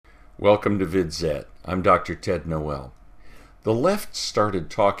Welcome to VidZet. I'm Dr. Ted Noel. The left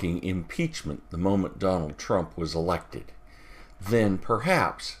started talking impeachment the moment Donald Trump was elected. Then,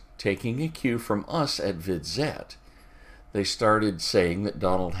 perhaps, taking a cue from us at VidZet, they started saying that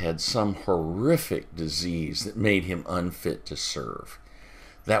Donald had some horrific disease that made him unfit to serve.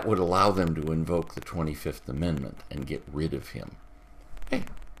 That would allow them to invoke the 25th Amendment and get rid of him. Hey,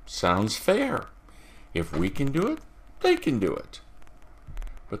 sounds fair. If we can do it, they can do it.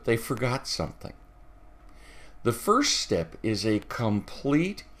 But they forgot something. The first step is a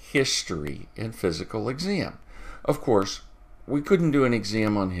complete history and physical exam. Of course, we couldn't do an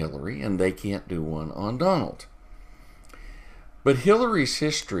exam on Hillary, and they can't do one on Donald. But Hillary's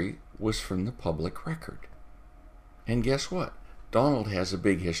history was from the public record. And guess what? Donald has a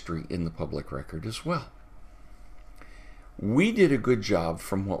big history in the public record as well. We did a good job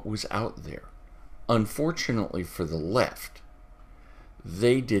from what was out there. Unfortunately for the left,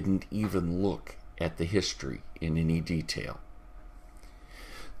 they didn't even look at the history in any detail.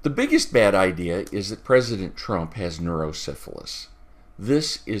 The biggest bad idea is that President Trump has neurosyphilis.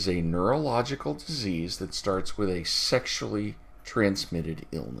 This is a neurological disease that starts with a sexually transmitted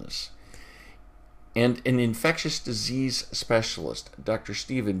illness. And an infectious disease specialist, Dr.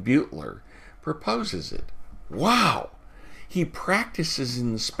 Stephen Butler, proposes it. Wow! He practices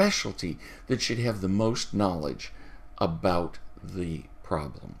in the specialty that should have the most knowledge about the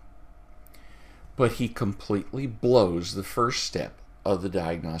problem. But he completely blows the first step of the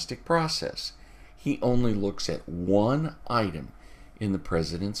diagnostic process. He only looks at one item in the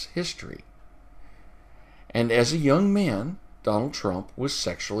president's history. And as a young man, Donald Trump was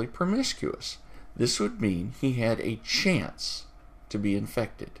sexually promiscuous. This would mean he had a chance to be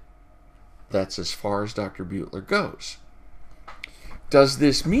infected. That's as far as Dr. Butler goes. Does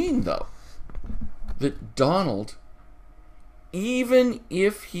this mean, though, that Donald, even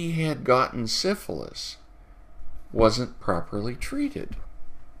if he had gotten syphilis, wasn't properly treated?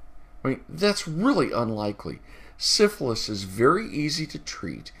 I mean, that's really unlikely. Syphilis is very easy to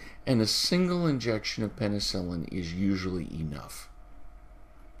treat, and a single injection of penicillin is usually enough.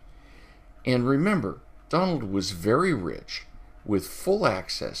 And remember, Donald was very rich, with full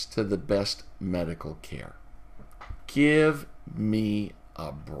access to the best medical care. Give me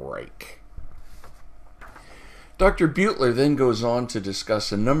a break. Dr. Butler then goes on to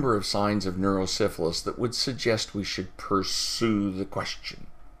discuss a number of signs of neurosyphilis that would suggest we should pursue the question.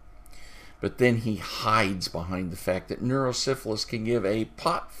 But then he hides behind the fact that neurosyphilis can give a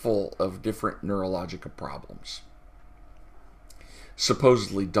pot full of different neurological problems.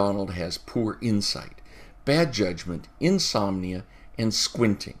 Supposedly, Donald has poor insight, bad judgment, insomnia, and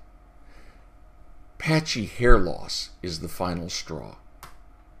squinting. Patchy hair loss is the final straw.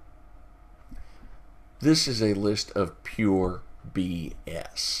 This is a list of pure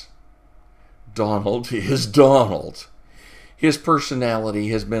BS. Donald is Donald. His personality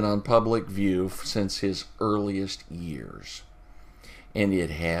has been on public view since his earliest years, and it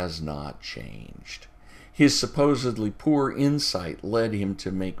has not changed. His supposedly poor insight led him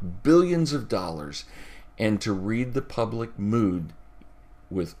to make billions of dollars and to read the public mood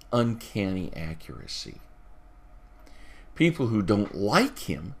with uncanny accuracy. People who don't like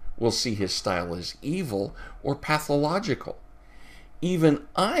him will see his style as evil or pathological. Even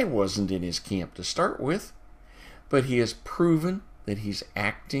I wasn't in his camp to start with, but he has proven that he's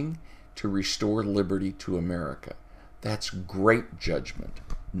acting to restore liberty to America. That's great judgment,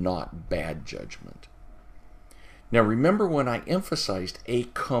 not bad judgment. Now remember when I emphasized a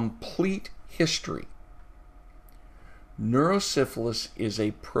complete history. Neurosyphilis is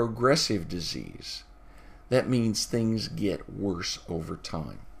a progressive disease. That means things get worse over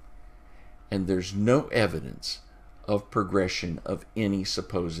time. And there's no evidence of progression of any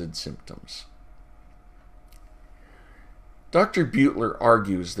supposed symptoms. Dr. Butler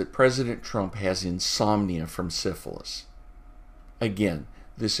argues that President Trump has insomnia from syphilis. Again,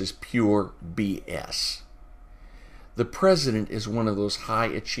 this is pure BS. The president is one of those high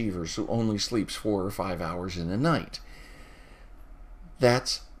achievers who only sleeps 4 or 5 hours in a night.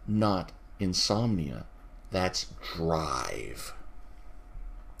 That's not insomnia. That's drive.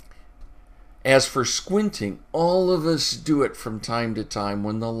 As for squinting, all of us do it from time to time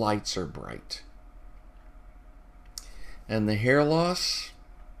when the lights are bright. And the hair loss?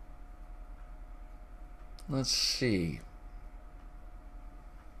 Let's see.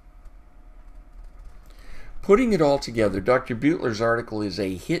 Putting it all together, Dr. Butler's article is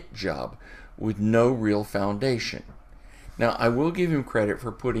a hit job with no real foundation. Now, I will give him credit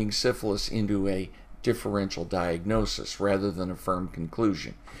for putting syphilis into a differential diagnosis rather than a firm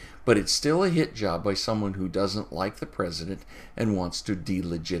conclusion. But it's still a hit job by someone who doesn't like the president and wants to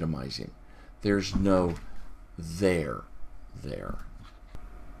delegitimize him. There's no there.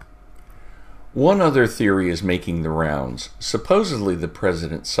 One other theory is making the rounds. Supposedly the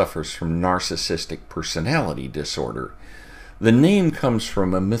president suffers from narcissistic personality disorder. The name comes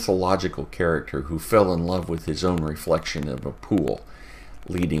from a mythological character who fell in love with his own reflection of a pool,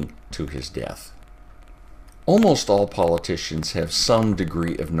 leading to his death. Almost all politicians have some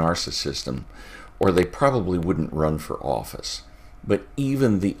degree of narcissism, or they probably wouldn't run for office. But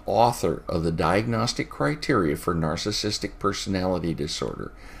even the author of the diagnostic criteria for narcissistic personality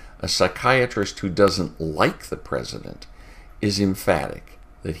disorder, a psychiatrist who doesn't like the president, is emphatic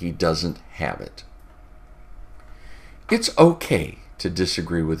that he doesn't have it. It's okay to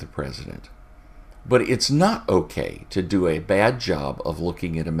disagree with the president, but it's not okay to do a bad job of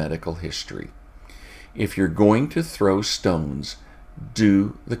looking at a medical history. If you're going to throw stones,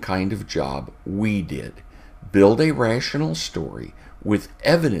 do the kind of job we did. Build a rational story with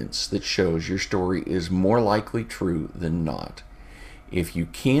evidence that shows your story is more likely true than not. If you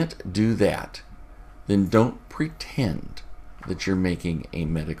can't do that, then don't pretend that you're making a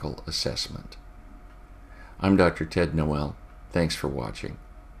medical assessment. I'm Dr. Ted Noel. Thanks for watching.